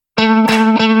Go,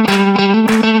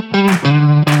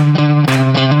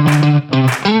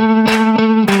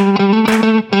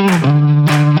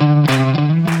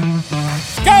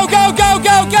 go, go,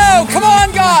 go, go! Come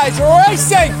on, guys!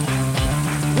 Racing!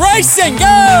 Racing,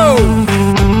 go!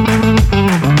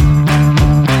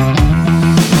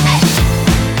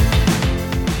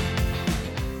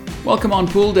 Welcome on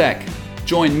Pool Deck.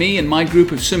 Join me and my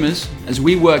group of swimmers as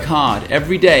we work hard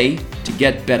every day to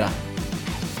get better.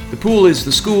 The pool is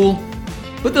the school,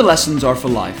 but the lessons are for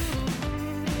life.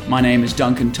 My name is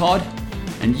Duncan Todd,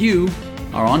 and you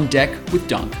are on deck with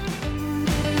Dunk.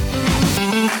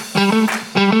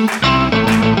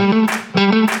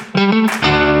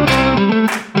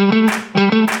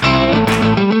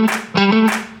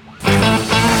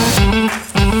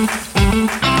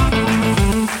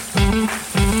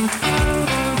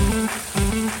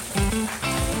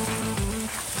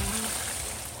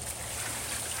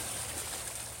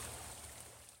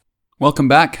 Welcome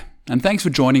back, and thanks for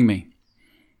joining me.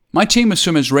 My team of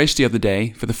swimmers raced the other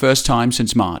day for the first time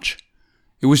since March.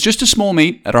 It was just a small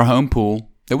meet at our home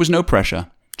pool. There was no pressure,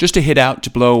 just a hit out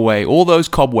to blow away all those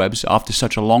cobwebs after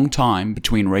such a long time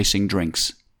between racing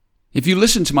drinks. If you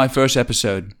listened to my first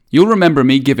episode, you'll remember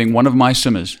me giving one of my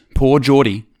swimmers, poor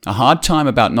Geordie, a hard time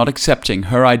about not accepting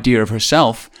her idea of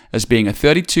herself as being a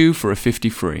 32 for a 50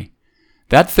 free.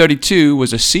 That 32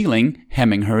 was a ceiling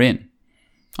hemming her in.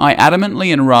 I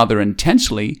adamantly and rather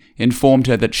intensely informed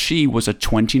her that she was a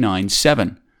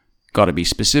 29.7. Gotta be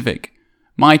specific.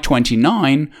 My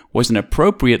 29 was an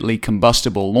appropriately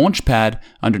combustible launch pad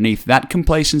underneath that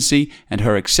complacency and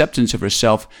her acceptance of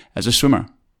herself as a swimmer.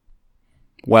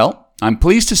 Well, I'm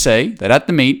pleased to say that at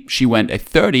the meet she went a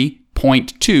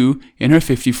 30.2 in her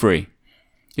 50 free.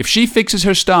 If she fixes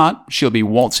her start, she'll be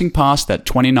waltzing past that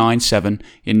 29.7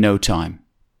 in no time.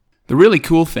 The really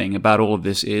cool thing about all of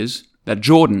this is that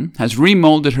Jordan has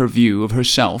remolded her view of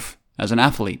herself as an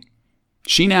athlete.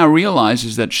 She now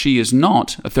realizes that she is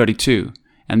not a 32,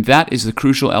 and that is the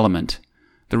crucial element.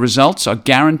 The results are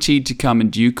guaranteed to come in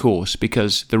due course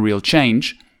because the real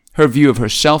change, her view of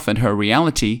herself and her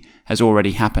reality, has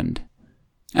already happened.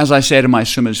 As I say to my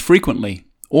swimmers frequently,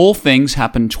 all things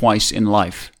happen twice in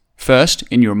life. First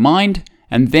in your mind,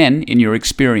 and then in your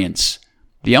experience.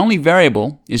 The only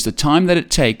variable is the time that it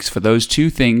takes for those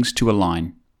two things to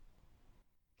align.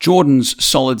 Jordan's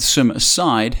solid swim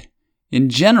aside, in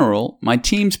general, my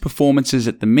team's performances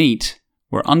at the meet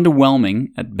were underwhelming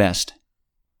at best.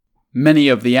 Many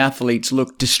of the athletes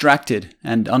looked distracted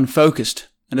and unfocused,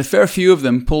 and a fair few of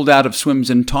them pulled out of swims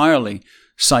entirely,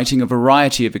 citing a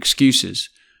variety of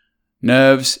excuses.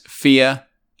 Nerves, fear,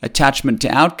 attachment to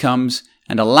outcomes,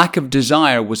 and a lack of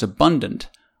desire was abundant,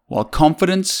 while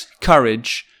confidence,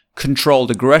 courage, controlled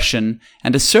aggression,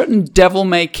 and a certain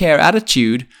devil-may-care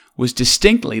attitude was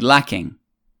distinctly lacking.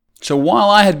 So while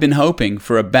I had been hoping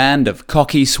for a band of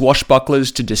cocky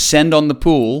swashbucklers to descend on the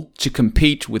pool to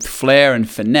compete with flair and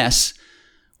finesse,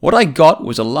 what I got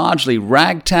was a largely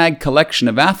ragtag collection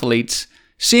of athletes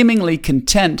seemingly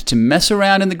content to mess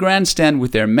around in the grandstand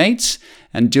with their mates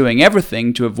and doing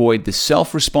everything to avoid the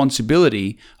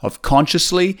self-responsibility of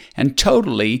consciously and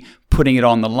totally putting it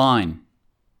on the line.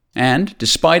 And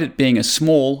despite it being a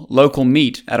small local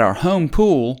meet at our home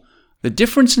pool, the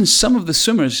difference in some of the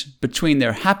swimmers between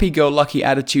their happy-go-lucky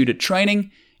attitude at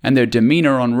training and their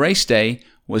demeanor on race day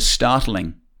was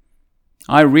startling.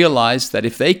 I realized that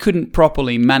if they couldn't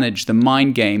properly manage the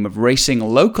mind game of racing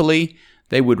locally,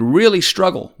 they would really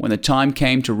struggle when the time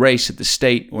came to race at the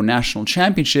state or national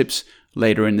championships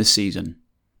later in the season.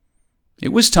 It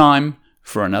was time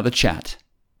for another chat.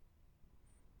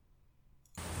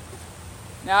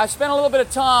 Now, I spent a little bit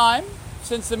of time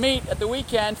since the meet at the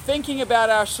weekend thinking about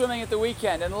our swimming at the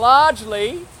weekend, and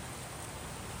largely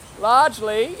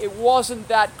it wasn't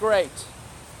that great.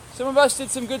 Some of us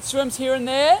did some good swims here and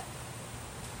there,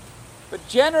 but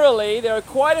generally there are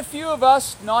quite a few of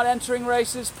us not entering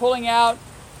races, pulling out,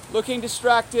 looking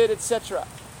distracted, etc.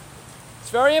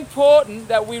 It's very important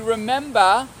that we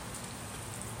remember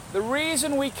the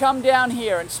reason we come down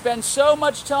here and spend so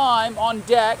much time on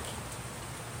deck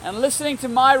and listening to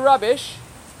my rubbish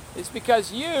is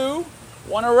because you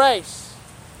want to race.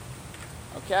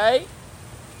 Okay?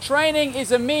 Training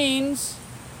is a means,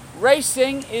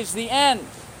 racing is the end.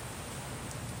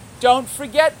 Don't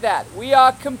forget that. We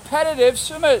are competitive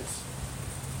swimmers.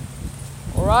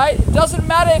 Alright? It doesn't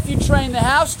matter if you train the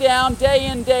house down day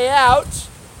in, day out,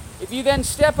 if you then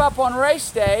step up on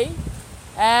race day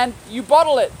and you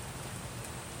bottle it,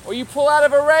 or you pull out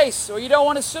of a race, or you don't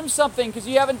want to swim something because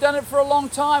you haven't done it for a long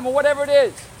time, or whatever it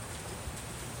is.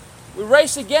 We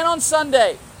race again on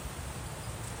Sunday.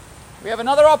 We have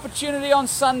another opportunity on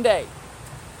Sunday.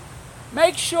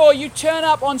 make sure you turn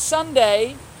up on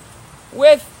Sunday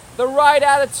with the right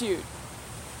attitude,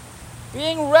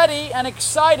 being ready and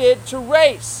excited to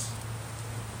race.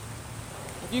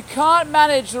 If you can't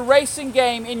manage the racing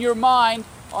game in your mind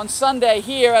on Sunday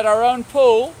here at our own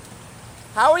pool,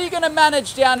 how are you going to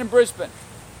manage down in Brisbane?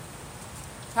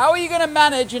 How are you going to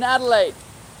manage in Adelaide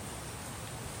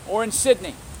or in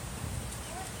Sydney?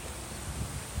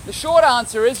 The short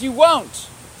answer is you won't.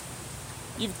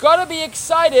 You've got to be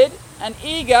excited and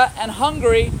eager and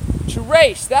hungry to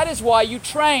race. That is why you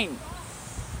train.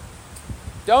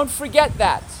 Don't forget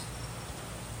that.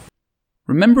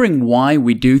 Remembering why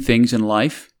we do things in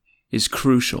life is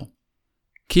crucial.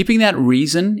 Keeping that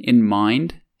reason in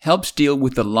mind helps deal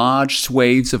with the large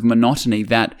swathes of monotony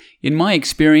that, in my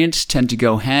experience, tend to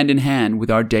go hand in hand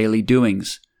with our daily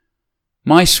doings.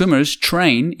 My swimmers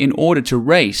train in order to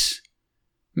race.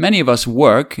 Many of us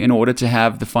work in order to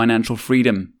have the financial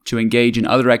freedom to engage in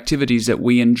other activities that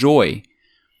we enjoy.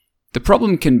 The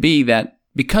problem can be that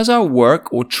because our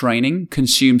work or training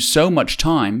consumes so much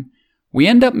time, we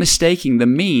end up mistaking the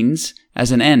means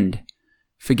as an end,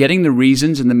 forgetting the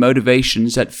reasons and the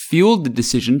motivations that fueled the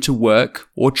decision to work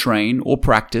or train or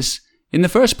practice in the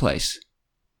first place.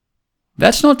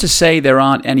 That's not to say there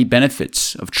aren't any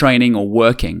benefits of training or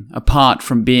working apart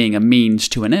from being a means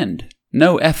to an end.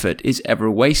 No effort is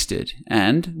ever wasted,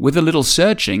 and with a little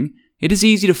searching, it is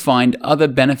easy to find other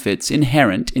benefits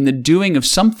inherent in the doing of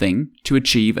something to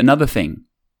achieve another thing.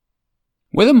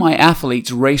 Whether my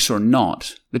athletes race or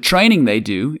not, the training they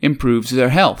do improves their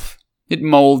health. It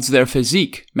molds their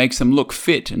physique, makes them look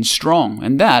fit and strong,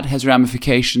 and that has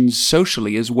ramifications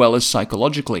socially as well as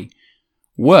psychologically.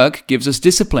 Work gives us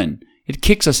discipline. It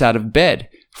kicks us out of bed,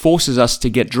 forces us to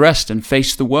get dressed and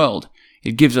face the world.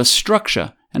 It gives us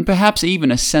structure, and perhaps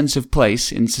even a sense of place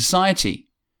in society.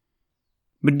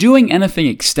 But doing anything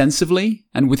extensively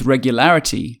and with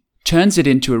regularity turns it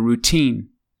into a routine,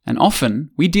 and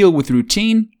often we deal with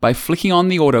routine by flicking on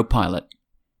the autopilot.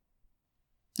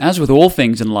 As with all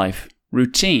things in life,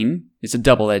 routine is a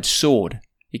double-edged sword.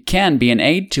 It can be an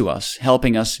aid to us,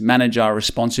 helping us manage our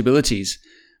responsibilities,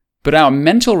 but our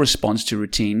mental response to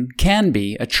routine can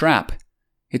be a trap.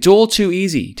 It's all too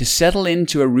easy to settle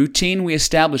into a routine we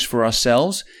establish for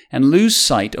ourselves and lose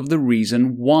sight of the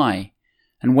reason why.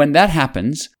 And when that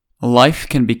happens, life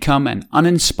can become an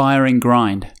uninspiring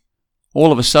grind.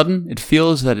 All of a sudden, it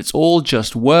feels that it's all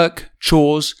just work,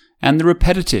 chores, and the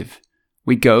repetitive.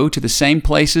 We go to the same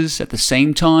places at the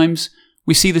same times,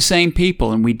 we see the same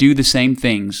people, and we do the same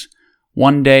things.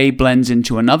 One day blends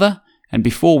into another, and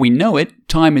before we know it,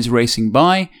 time is racing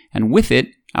by, and with it,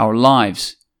 our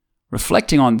lives.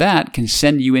 Reflecting on that can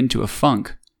send you into a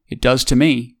funk. It does to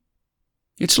me.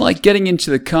 It's like getting into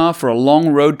the car for a long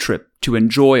road trip to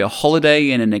enjoy a holiday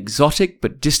in an exotic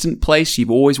but distant place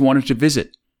you've always wanted to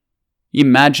visit.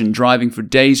 Imagine driving for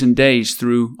days and days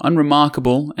through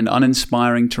unremarkable and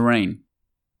uninspiring terrain.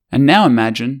 And now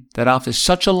imagine that after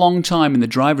such a long time in the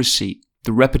driver's seat,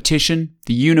 the repetition,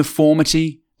 the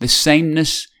uniformity, the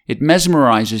sameness, it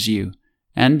mesmerizes you,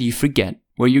 and you forget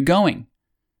where you're going.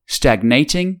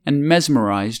 Stagnating and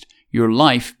mesmerized, your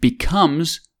life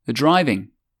becomes the driving.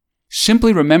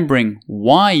 Simply remembering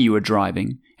why you are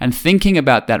driving and thinking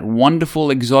about that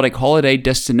wonderful exotic holiday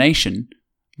destination,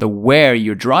 the where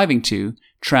you're driving to,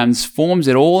 transforms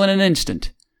it all in an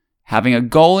instant. Having a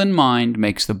goal in mind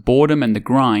makes the boredom and the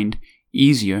grind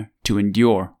easier to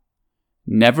endure.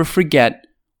 Never forget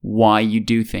why you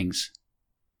do things.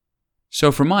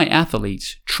 So for my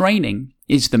athletes, training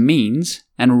is the means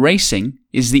and racing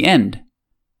is the end.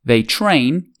 They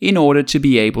train in order to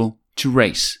be able to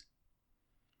race.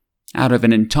 Out of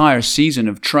an entire season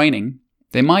of training,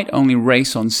 they might only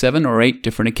race on 7 or 8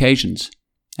 different occasions.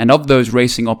 And of those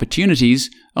racing opportunities,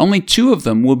 only 2 of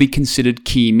them will be considered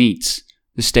key meets,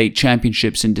 the state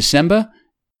championships in December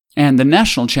and the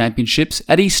national championships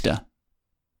at Easter.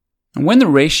 And when the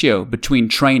ratio between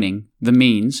training, the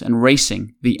means, and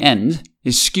racing, the end,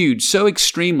 is skewed so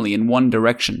extremely in one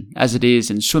direction, as it is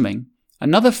in swimming,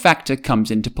 another factor comes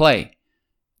into play.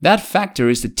 That factor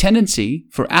is the tendency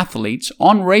for athletes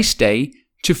on race day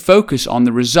to focus on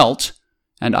the result,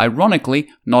 and ironically,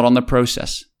 not on the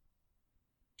process.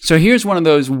 So here's one of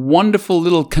those wonderful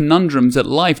little conundrums that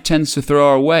life tends to throw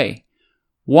our way.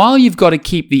 While you've got to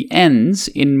keep the ends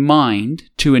in mind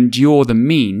to endure the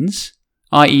means,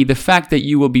 i.e. the fact that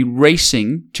you will be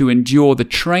racing to endure the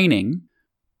training,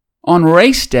 on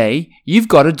race day, you've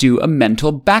got to do a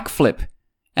mental backflip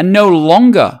and no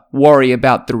longer worry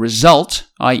about the result,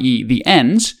 i.e. the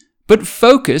ends, but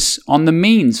focus on the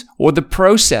means or the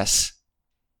process.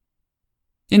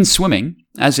 In swimming,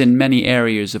 as in many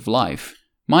areas of life,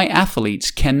 my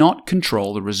athletes cannot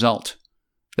control the result.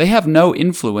 They have no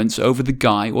influence over the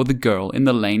guy or the girl in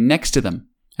the lane next to them,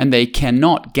 and they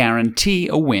cannot guarantee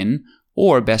a win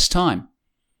or a best time.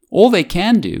 All they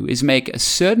can do is make a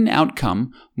certain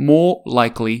outcome more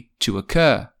likely to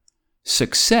occur.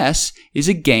 Success is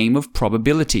a game of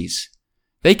probabilities.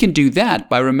 They can do that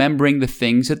by remembering the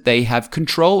things that they have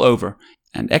control over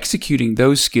and executing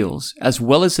those skills as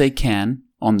well as they can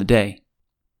on the day.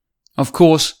 Of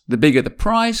course, the bigger the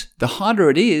prize, the harder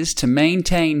it is to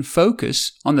maintain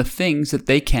focus on the things that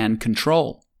they can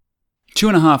control.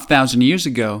 2,500 years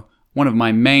ago, one of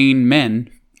my main men,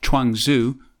 Chuang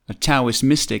Tzu, a Taoist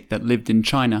mystic that lived in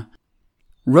China,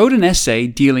 wrote an essay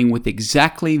dealing with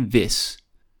exactly this.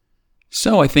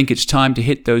 So I think it's time to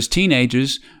hit those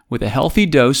teenagers with a healthy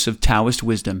dose of Taoist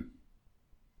wisdom.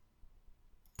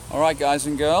 All right, guys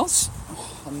and girls,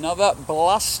 another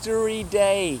blustery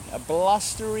day. A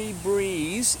blustery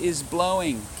breeze is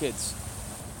blowing, kids.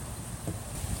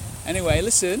 Anyway,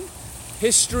 listen,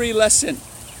 history lesson.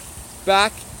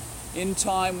 Back in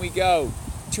time we go.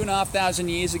 2,500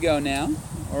 years ago now.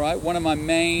 All right, one of my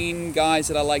main guys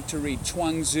that I like to read,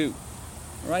 Chuang Tzu.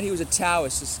 All right, he was a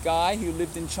Taoist, this guy who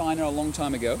lived in China a long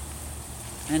time ago,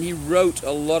 and he wrote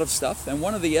a lot of stuff. And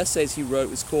one of the essays he wrote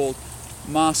was called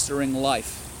Mastering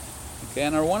Life. Okay,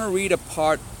 and I want to read a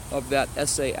part of that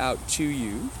essay out to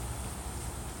you.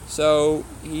 So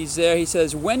he's there. He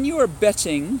says, when you are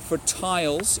betting for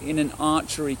tiles in an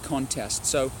archery contest.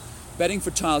 So betting for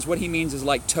tiles, what he means is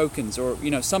like tokens or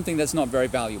something that's not very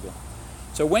valuable.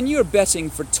 So when you're betting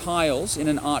for tiles in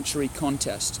an archery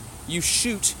contest, you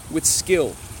shoot with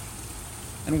skill.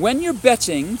 And when you're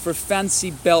betting for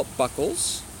fancy belt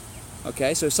buckles,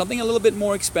 okay, so something a little bit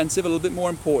more expensive, a little bit more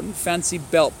important, fancy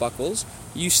belt buckles,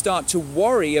 you start to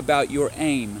worry about your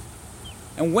aim.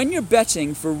 And when you're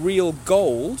betting for real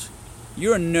gold,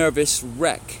 you're a nervous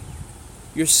wreck.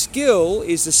 Your skill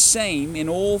is the same in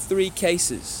all three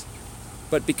cases.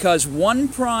 But because one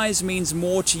prize means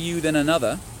more to you than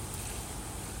another,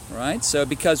 right? So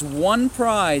because one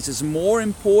prize is more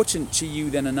important to you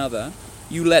than another,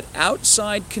 you let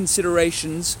outside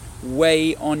considerations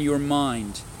weigh on your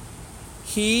mind.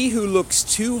 He who looks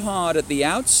too hard at the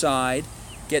outside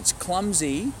gets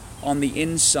clumsy on the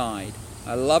inside.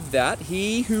 I love that.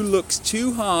 He who looks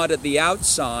too hard at the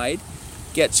outside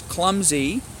gets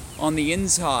clumsy on the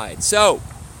inside. So,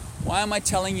 why am I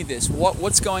telling you this?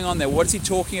 What's going on there? What is he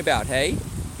talking about, hey?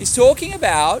 He's talking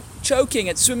about choking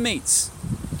at swim meets.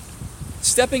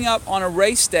 Stepping up on a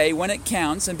race day when it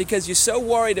counts, and because you're so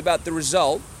worried about the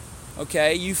result,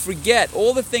 okay, you forget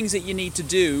all the things that you need to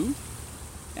do,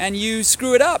 and you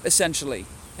screw it up, essentially.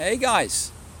 Hey,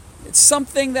 guys, it's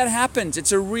something that happens.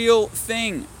 It's a real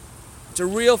thing. It's a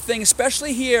real thing,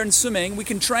 especially here in swimming. We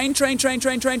can train some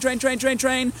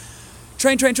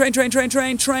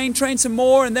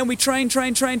more, and then we train,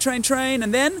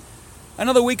 and then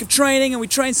another week of training, and we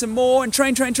train some more, and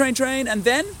train, and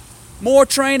then more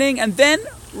training, and then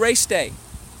race day,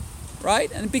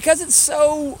 right? And because it's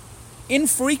so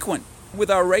infrequent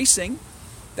with our racing,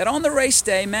 that on the race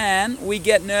day, man, we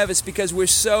get nervous because we're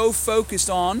so focused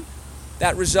on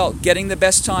that result, getting the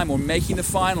best time or making the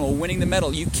final or winning the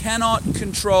medal. You cannot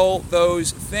control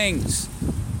those things,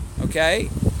 okay?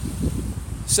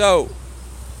 So,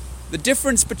 the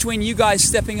difference between you guys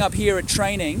stepping up here at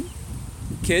training,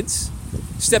 kids,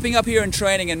 stepping up here in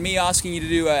training and me asking you to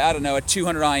do, a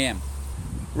 200 IM.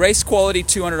 Race quality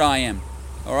 200 IM.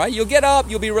 All right, you'll get up,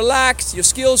 you'll be relaxed, your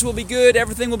skills will be good,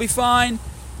 everything will be fine.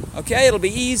 Okay, it'll be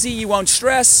easy, you won't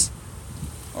stress.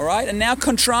 All right, and now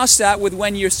contrast that with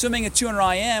when you're swimming at 200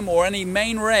 IM or any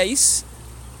main race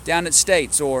down at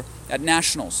States or at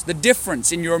Nationals. The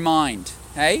difference in your mind,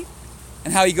 hey?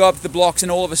 And how you go up the blocks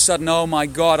and all of a sudden, oh my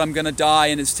God, I'm going to die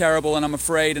and it's terrible and I'm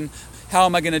afraid and how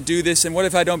am I going to do this? And what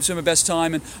if I don't swim my best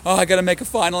time? And I got to make a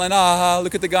final and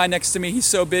look at the guy next to me, he's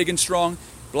so big and strong.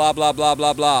 Blah, blah, blah,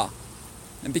 blah, blah.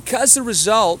 And because the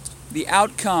result, the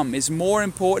outcome is more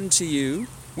important to you,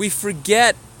 we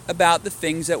forget about the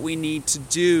things that we need to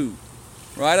do,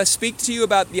 right? I speak to you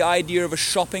about the idea of a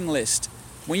shopping list.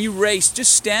 When you race,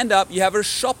 just stand up, you have a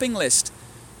shopping list,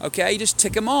 okay? You just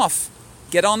tick them off.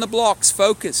 Get on the blocks,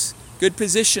 focus, good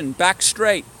position, back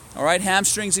straight, all right?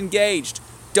 Hamstrings engaged.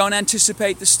 Don't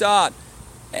anticipate the start.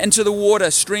 Enter the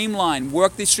water, streamline,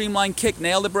 work the streamline kick,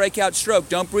 nail the breakout stroke,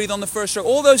 don't breathe on the first stroke.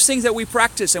 All those things that we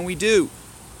practice and we do.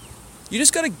 You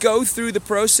just got to go through the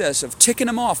process of ticking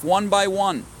them off one by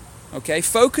one. Okay?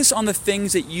 Focus on the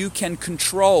things that you can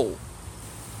control.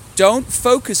 Don't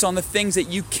focus on the things that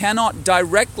you cannot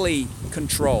directly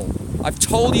control. I've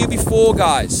told you before,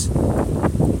 guys.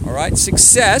 All right?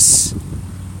 Success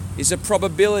is a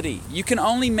probability. You can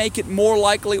only make it more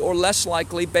likely or less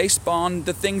likely based on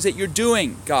the things that you're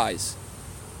doing, guys.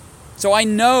 So I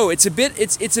know it's a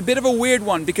bit of a weird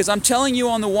one, because I'm telling you,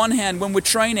 on the one hand, when we're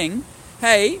training,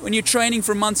 hey, when you're training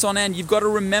for months on end, you've got to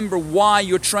remember why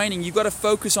you're training. You've got to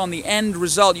focus on the end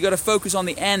result. You've got to focus on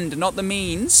the end, not the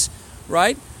means,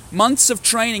 right? Months of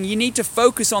training, you need to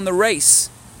focus on the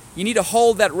race. You need to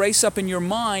hold that race up in your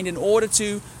mind in order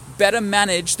to better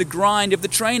manage the grind of the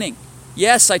training.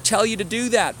 Yes, I tell you to do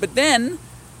that. But then,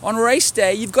 on race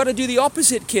day, you've got to do the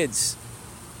opposite, kids.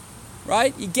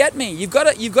 Right? You get me? You've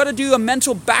got to do a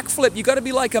mental backflip. You've got to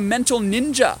be like a mental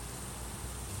ninja.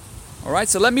 All right?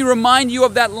 So let me remind you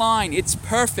of that line. It's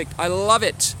perfect. I love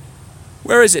it.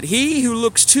 Where is it? He who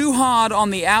looks too hard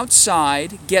on the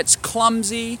outside gets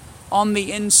clumsy on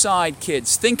the inside,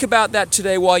 kids. Think about that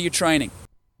today while you're training.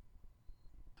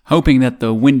 Hoping that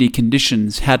the windy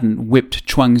conditions hadn't whipped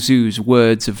Chuang Tzu's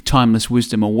words of timeless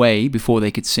wisdom away before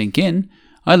they could sink in,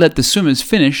 I let the swimmers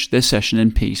finish their session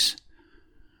in peace.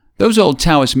 Those old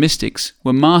Taoist mystics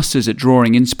were masters at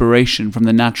drawing inspiration from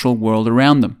the natural world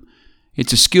around them.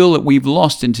 It's a skill that we've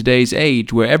lost in today's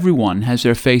age, where everyone has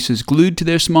their faces glued to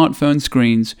their smartphone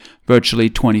screens virtually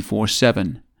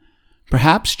 24/7.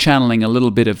 Perhaps channeling a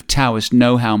little bit of Taoist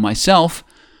know-how myself,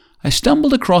 I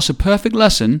stumbled across a perfect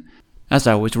lesson as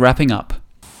I was wrapping up.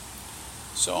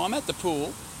 So I'm at the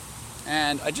pool,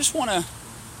 and I just want to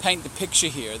paint the picture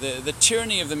here. The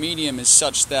tyranny of the medium is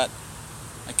such that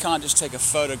I can't just take a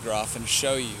photograph and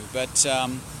show you. But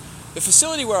the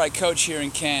facility where I coach here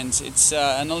in Cairns, it's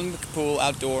an Olympic pool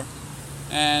outdoor,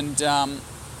 and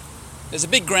there's a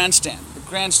big grandstand. The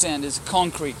grandstand is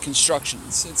concrete construction.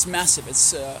 It's massive.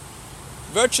 It's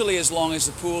virtually as long as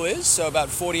the pool is, so about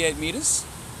 48 meters.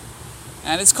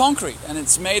 And it's concrete, and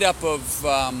it's made up of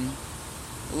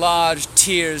large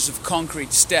tiers of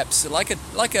concrete steps,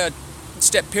 like a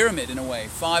step pyramid in a way,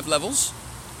 5 levels.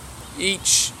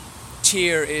 Each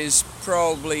tier is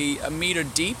probably a meter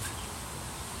deep,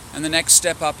 and the next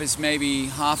step up is maybe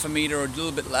half a meter or a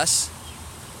little bit less.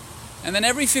 And then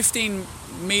every 15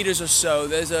 meters or so,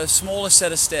 there's a smaller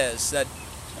set of stairs that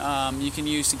you can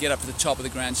use to get up to the top of the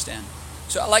grandstand.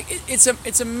 So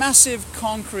it's a massive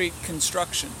concrete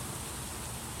construction.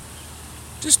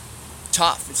 Just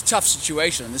tough. It's a tough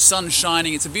situation. The sun's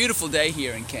shining. It's a beautiful day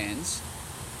here in Cairns,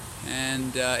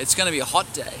 and it's going to be a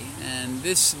hot day. And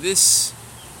this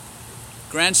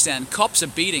grandstand cops a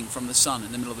beating from the sun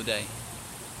in the middle of the day.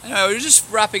 Anyway, we were just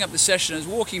wrapping up the session. I was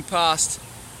walking past,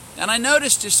 and I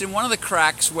noticed just in one of the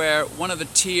cracks where one of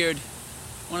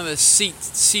the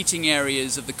seating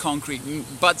areas of the concrete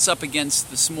butts up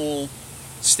against the small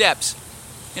steps.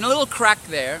 In a little crack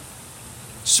there,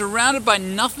 surrounded by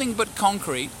nothing but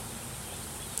concrete,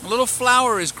 a little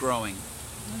flower is growing.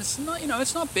 And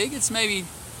it's not big. It's maybe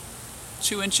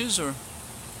 2 inches or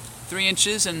 3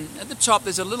 inches, and at the top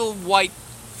there's a little white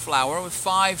flower with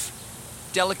 5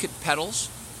 delicate petals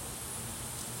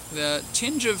with a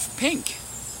tinge of pink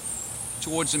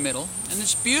towards the middle, and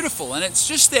it's beautiful, and it's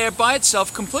just there by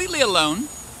itself, completely alone,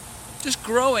 just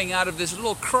growing out of this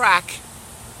little crack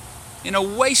in a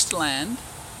wasteland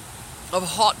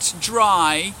of hot,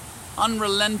 dry,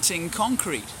 unrelenting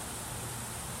concrete.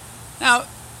 Now,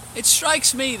 it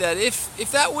strikes me that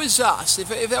if that was us, if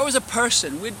that was a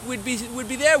person, we'd be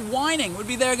there whining, we'd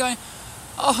be there going,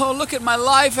 oh, look at my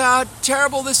life, how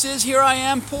terrible this is, here I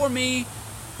am, poor me,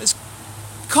 there's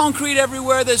concrete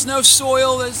everywhere, there's no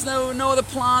soil, there's no other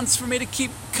plants for me to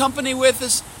keep company with,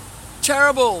 it's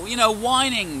terrible,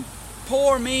 whining,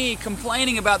 poor me,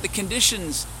 complaining about the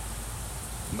conditions.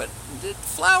 But the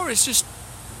flower is just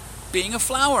being a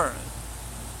flower.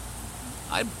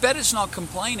 I bet it's not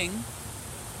complaining,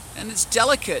 and it's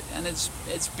delicate, and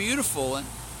it's beautiful, and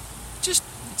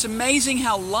it's amazing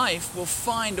how life will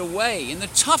find a way in the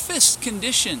toughest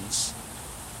conditions.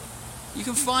 You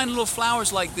can find little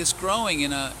flowers like this growing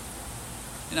in a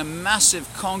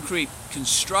massive concrete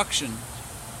construction,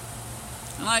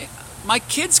 and my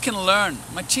kids can learn.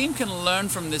 My team can learn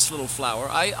from this little flower.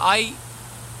 I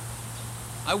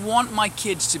want my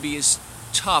kids to be as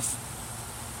tough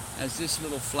as this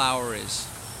little flower is.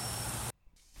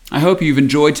 I hope you've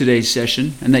enjoyed today's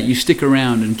session and that you stick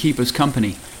around and keep us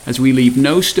company as we leave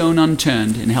no stone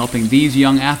unturned in helping these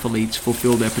young athletes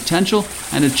fulfill their potential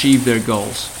and achieve their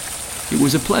goals. It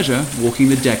was a pleasure walking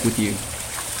the deck with you.